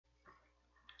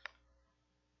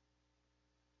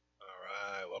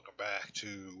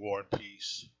to War and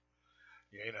Peace,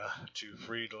 Jena to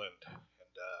Friedland,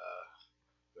 and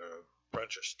the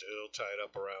French are still tied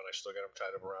up around. I still got them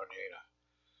tied up around Jena,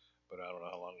 but I don't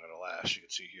know how long that'll last. You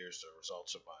can see here's the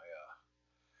results of my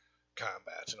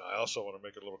combats, and I also want to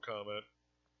make a little comment.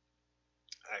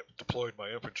 I deployed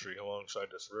my infantry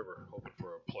alongside this river, hoping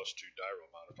for a +2 Dyro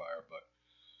modifier, but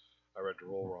I read the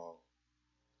rule wrong.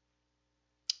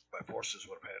 My forces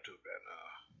would have had to have been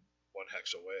 1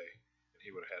 hex away, and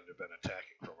he would have had to have been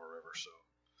attacking from a river, so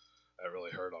that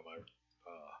really hurt on my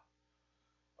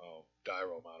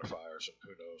Dyro modifiers, and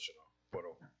who knows, what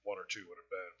a 1 or 2 would have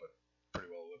been, but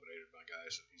pretty well eliminated my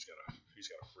guys, and he's got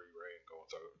a free reign going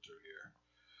through here.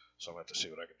 So I'm going to have to see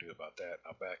what I can do about that.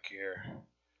 Now back here,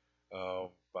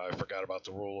 I forgot about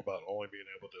the rule about only being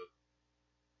able to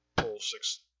pull 6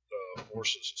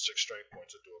 forces, 6 strength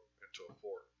points into a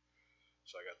fort.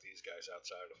 So I got these guys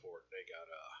outside the fort, and they got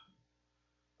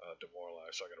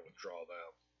demoralized, so I got to withdraw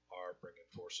them. Or bring in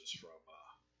forces from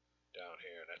down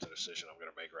here, and that's a decision I'm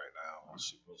going to make right now.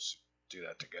 We'll do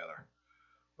that together.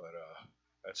 But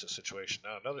that's a situation.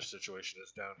 Now another situation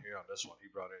is down here on this one. He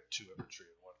brought in 2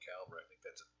 infantry and 1 cavalry. I think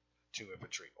that's a 2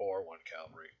 infantry or 1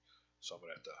 cavalry. So I'm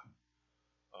going to have to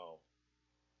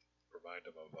remind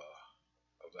him of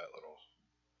that little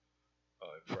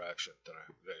infraction. And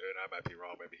I might be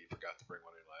wrong. Maybe he forgot to bring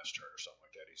one in last turn or something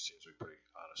like that. He seems to be a pretty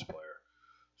honest player.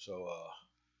 So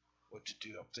what to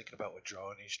do? I'm thinking about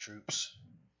withdrawing these troops,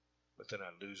 but then I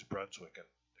lose Brunswick and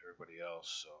everybody else.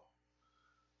 So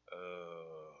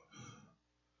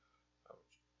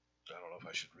I don't know if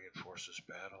I should reinforce this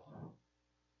battle.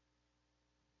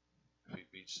 If he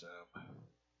beats them,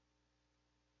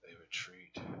 they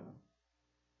retreat.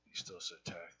 He still has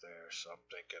attack there, so I'm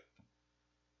thinking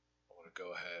I want to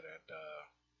go ahead and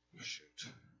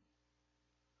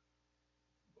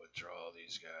withdraw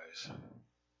these guys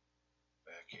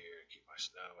back here and keep my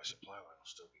supply line will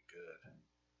still be good.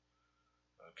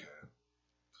 Okay.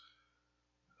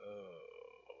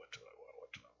 What do I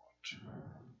want?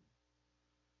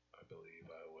 I believe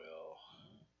I will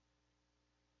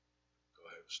go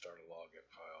ahead and start a login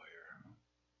file here.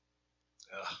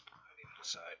 I need to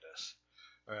decide this.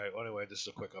 Alright, well anyway, this is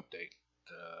a quick update.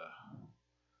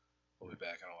 We'll be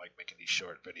back. I don't like making these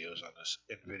short videos on this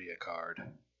NVIDIA card,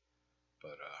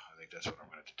 but I think that's what I'm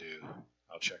going to do.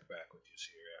 I'll check back with you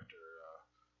here after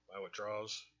my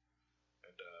withdrawals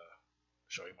and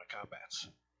show you my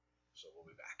combats. So we'll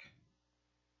be back.